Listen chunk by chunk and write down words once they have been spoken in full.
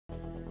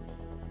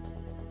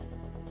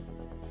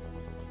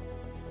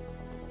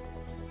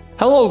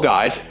Hello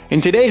guys, in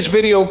today's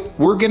video,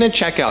 we're gonna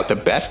check out the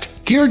best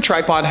geared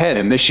tripod head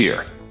in this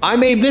year. I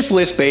made this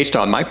list based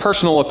on my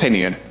personal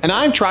opinion, and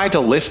I've tried to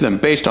list them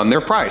based on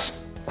their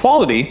price,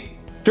 quality,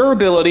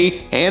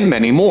 durability, and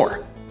many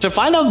more. To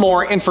find out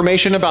more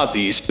information about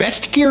these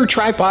best geared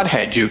tripod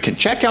head, you can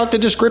check out the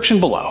description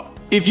below.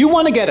 If you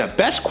want to get a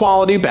best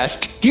quality,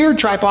 best geared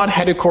tripod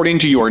head according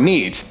to your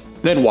needs,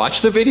 then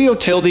watch the video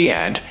till the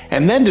end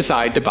and then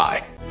decide to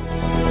buy.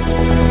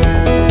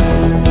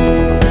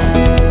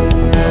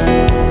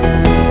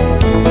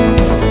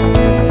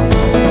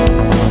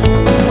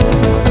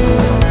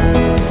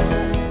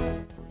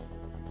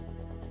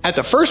 At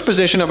the first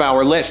position of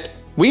our list,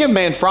 we have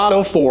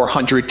Manfrotto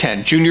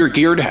 410 Junior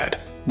Geared Head.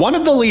 One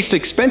of the least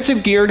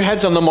expensive geared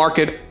heads on the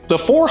market, the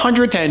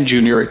 410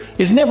 Junior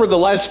is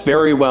nevertheless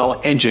very well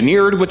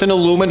engineered with an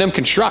aluminum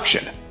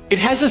construction. It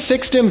has a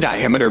 6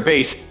 diameter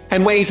base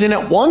and weighs in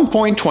at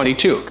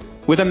 1.22,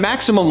 with a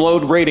maximum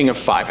load rating of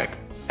 5.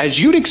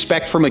 As you'd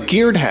expect from a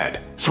geared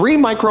head, 3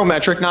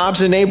 micrometric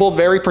knobs enable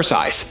very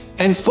precise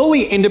and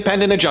fully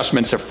independent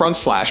adjustments of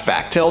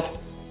front/back tilt,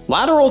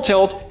 lateral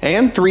tilt,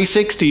 and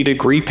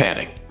 360-degree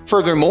panning.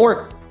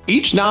 Furthermore,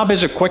 each knob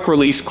has a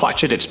quick-release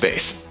clutch at its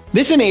base.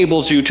 This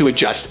enables you to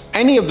adjust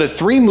any of the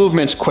 3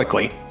 movements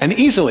quickly and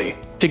easily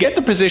to get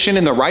the position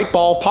in the right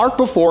ballpark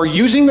before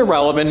using the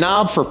relevant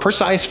knob for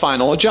precise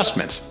final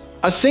adjustments.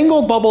 A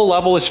single bubble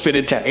level is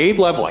fitted to aid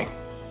leveling.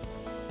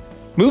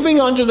 Moving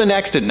on to the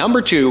next at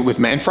number 2 with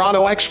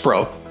Manfrotto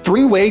XPRO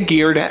 3-way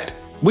geared head.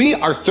 We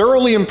are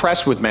thoroughly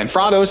impressed with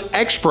Manfrotto's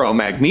XPRO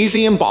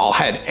magnesium ball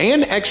head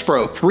and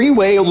XPRO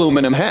 3-way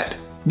aluminum head.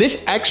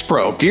 This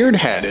XPRO geared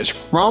head is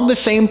from the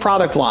same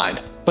product line,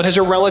 but has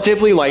a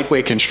relatively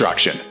lightweight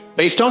construction,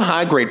 based on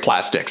high-grade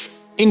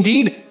plastics.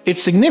 Indeed,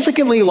 it's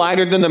significantly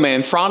lighter than the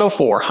Manfrotto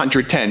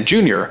 410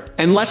 Junior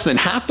and less than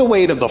half the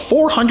weight of the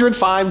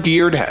 405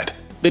 geared head.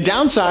 The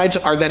downsides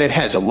are that it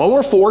has a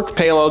lower forked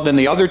payload than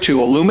the other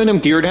 2 aluminum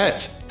geared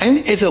heads, and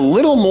is a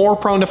little more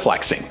prone to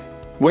flexing,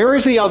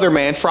 whereas the other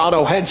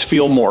Manfrotto heads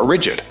feel more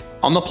rigid.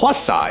 On the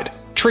plus side,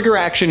 trigger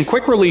action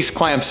quick-release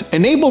clamps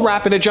enable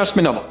rapid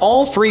adjustment of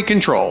all 3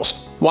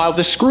 controls, while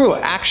the screw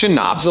action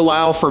knobs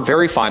allow for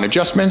very fine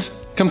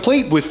adjustments,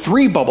 complete with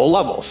 3 bubble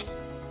levels.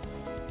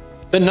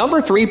 The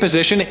number 3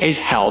 position is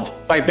held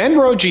by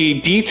Benro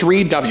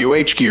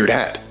GD3WH geared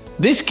head.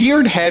 This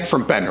geared head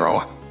from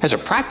Benro has a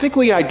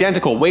practically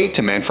identical weight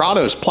to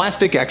Manfrotto's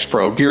plastic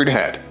XPRO geared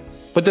head,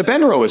 but the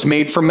Benro is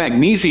made from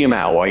magnesium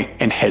alloy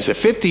and has a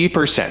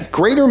 50%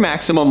 greater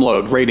maximum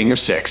load rating of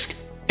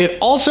 6. It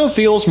also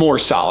feels more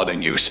solid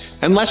in use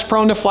and less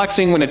prone to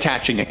flexing when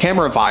attaching a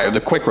camera via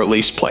the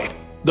quick-release plate.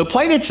 The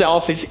plate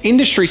itself is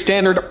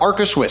industry-standard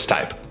Arca Swiss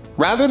type,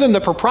 rather than the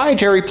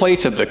proprietary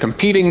plates of the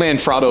competing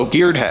Manfrotto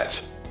geared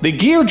heads. The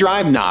gear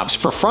drive knobs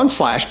for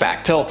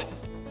front/back tilt,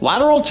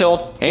 lateral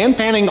tilt, and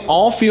panning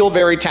all feel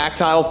very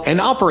tactile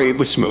and operate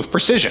with smooth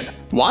precision,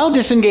 while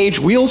disengaged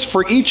wheels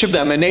for each of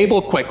them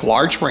enable quick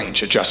large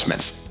range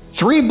adjustments.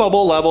 3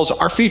 bubble levels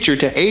are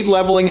featured to aid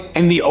leveling,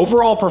 and the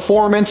overall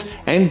performance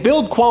and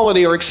build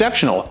quality are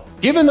exceptional,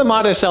 given the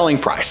modest selling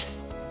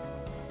price.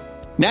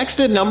 Next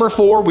at number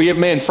 4 we have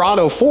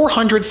Manfrotto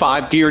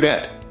 405 geared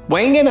head,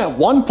 weighing in at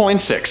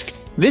 1.6.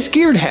 This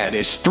geared head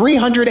is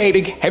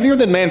 380 heavier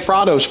than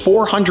Manfrotto's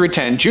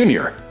 410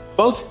 Junior.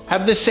 Both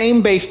have the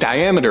same base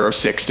diameter of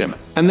 6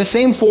 and the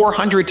same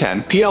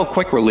 410 PL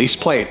quick-release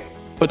plate,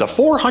 but the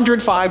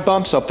 405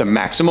 bumps up the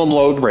maximum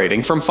load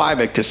rating from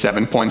 5 to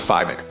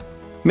 7.5,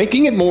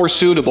 making it more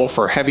suitable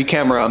for heavy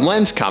camera and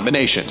lens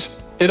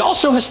combinations. It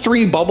also has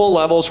 3 bubble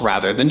levels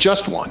rather than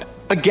just 1.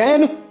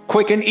 Again,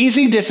 quick and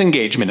easy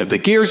disengagement of the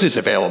gears is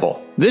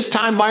available, this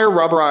time via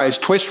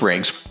rubberized twist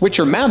rings, which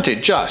are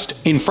mounted just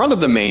in front of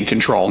the main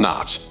control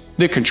knobs.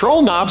 The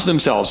control knobs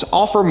themselves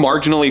offer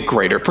marginally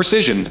greater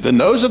precision than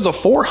those of the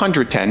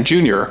 410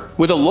 Junior,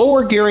 with a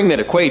lower gearing that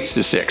equates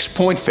to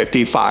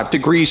 6.55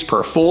 degrees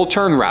per full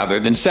turn rather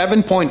than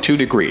 7.2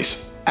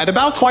 degrees. At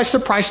about twice the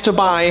price to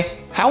buy,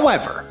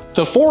 however,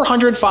 the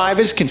 405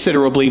 is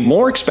considerably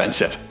more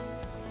expensive.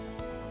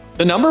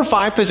 The number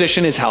 5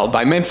 position is held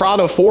by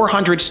Manfrotto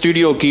 400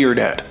 Studio Geared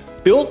Head.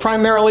 Built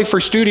primarily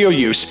for studio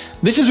use,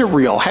 this is a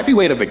real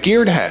heavyweight of a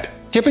geared head,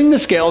 tipping the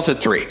scales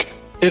at 3.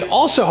 It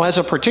also has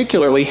a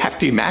particularly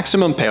hefty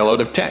maximum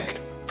payload of 10,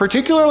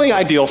 particularly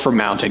ideal for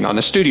mounting on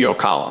a studio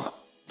column.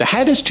 The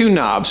head has 2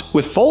 knobs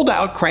with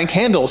fold-out crank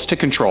handles to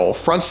control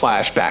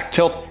front/back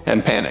tilt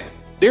and panning.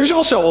 There's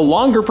also a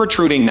longer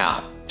protruding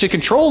knob to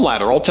control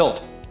lateral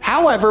tilt,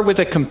 however with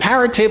a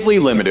comparatively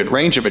limited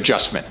range of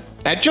adjustment,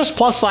 at just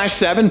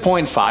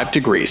 +/7.5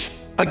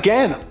 degrees.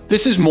 Again,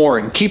 this is more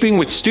in keeping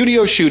with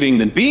studio shooting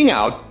than being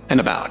out and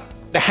about.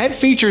 The head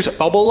features a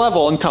bubble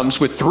level and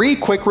comes with 3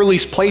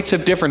 quick-release plates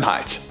of different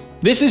heights.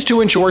 This is to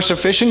ensure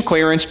sufficient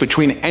clearance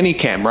between any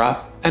camera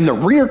and the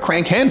rear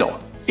crank handle.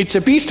 It's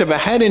a beast of a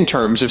head in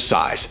terms of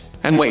size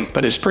and weight,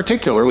 but is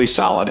particularly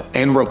solid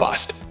and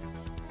robust.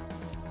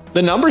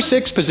 The number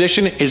 6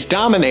 position is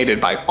dominated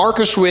by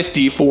Arca Swiss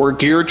D4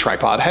 geared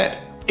tripod head.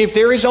 If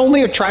there is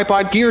only a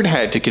tripod geared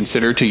head to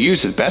consider to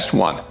use the best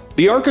one,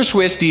 The Arca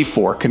Swiss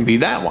D4 can be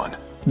that one.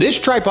 This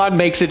tripod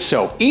makes it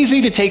so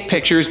easy to take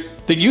pictures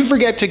that you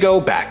forget to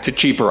go back to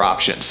cheaper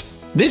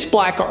options. This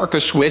black Arca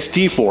Swiss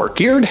D4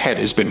 geared head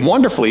has been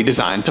wonderfully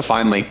designed to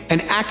finely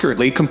and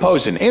accurately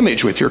compose an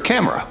image with your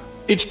camera.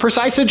 Its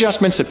precise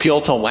adjustments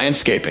appeal to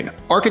landscaping,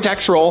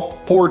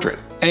 architectural, portrait,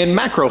 and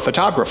macro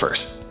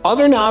photographers.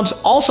 Other knobs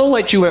also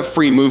let you have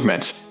free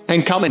movements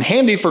and come in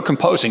handy for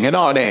composing at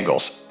odd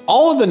angles.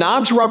 All of the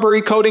knobs'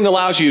 rubbery coating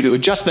allows you to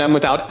adjust them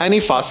without any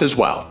fuss as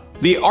well.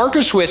 The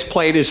Arca Swiss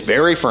plate is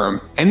very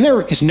firm, and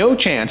there is no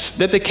chance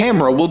that the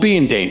camera will be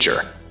in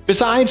danger.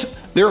 Besides,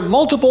 there are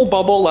multiple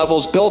bubble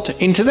levels built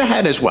into the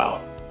head as well.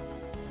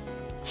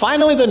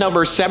 Finally, the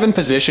number 7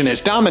 position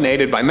is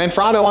dominated by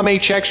Manfrotto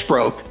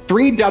XPRO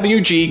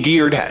 3WH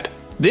geared head.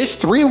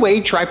 This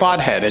 3-way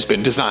tripod head has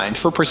been designed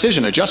for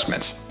precision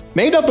adjustments.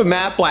 Made up of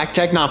matte black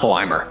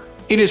technopolymer,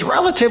 it is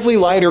relatively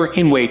lighter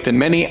in weight than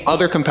many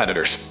other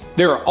competitors.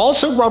 There are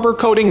also rubber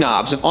coating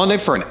knobs on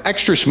it for an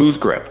extra smooth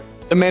grip.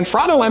 The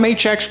Manfrotto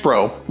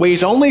XPRO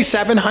weighs only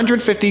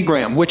 750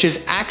 grams, which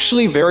is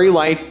actually very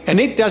light, and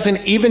it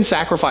doesn't even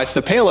sacrifice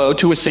the payload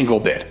to a single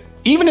bit.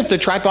 Even if the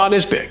tripod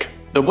is big,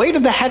 the weight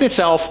of the head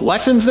itself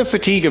lessens the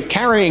fatigue of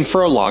carrying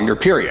for a longer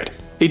period.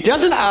 It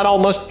doesn't add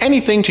almost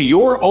anything to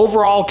your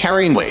overall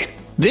carrying weight.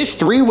 This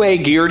 3-way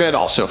geared head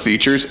also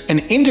features an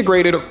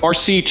integrated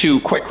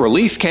RC2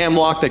 quick-release cam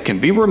lock that can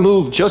be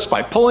removed just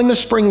by pulling the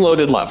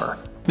spring-loaded lever.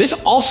 This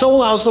also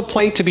allows the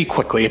plate to be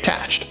quickly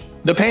attached.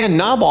 The pan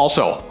knob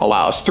also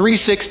allows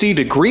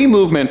 360-degree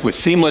movement with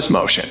seamless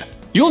motion.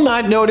 You'll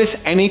not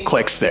notice any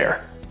clicks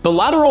there. The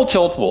lateral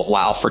tilt will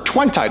allow for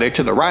 20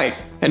 to the right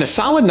and a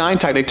solid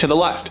 90 to the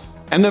left.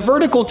 And the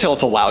vertical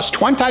tilt allows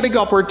 20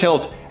 upward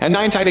tilt and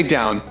 90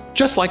 down,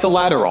 just like the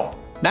lateral.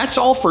 That's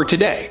all for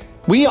today.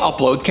 We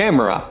upload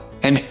camera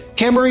and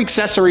camera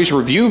accessories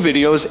review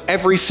videos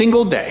every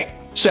single day.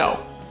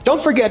 So,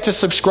 don't forget to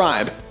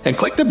subscribe and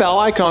click the bell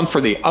icon for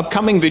the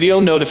upcoming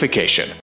video notification.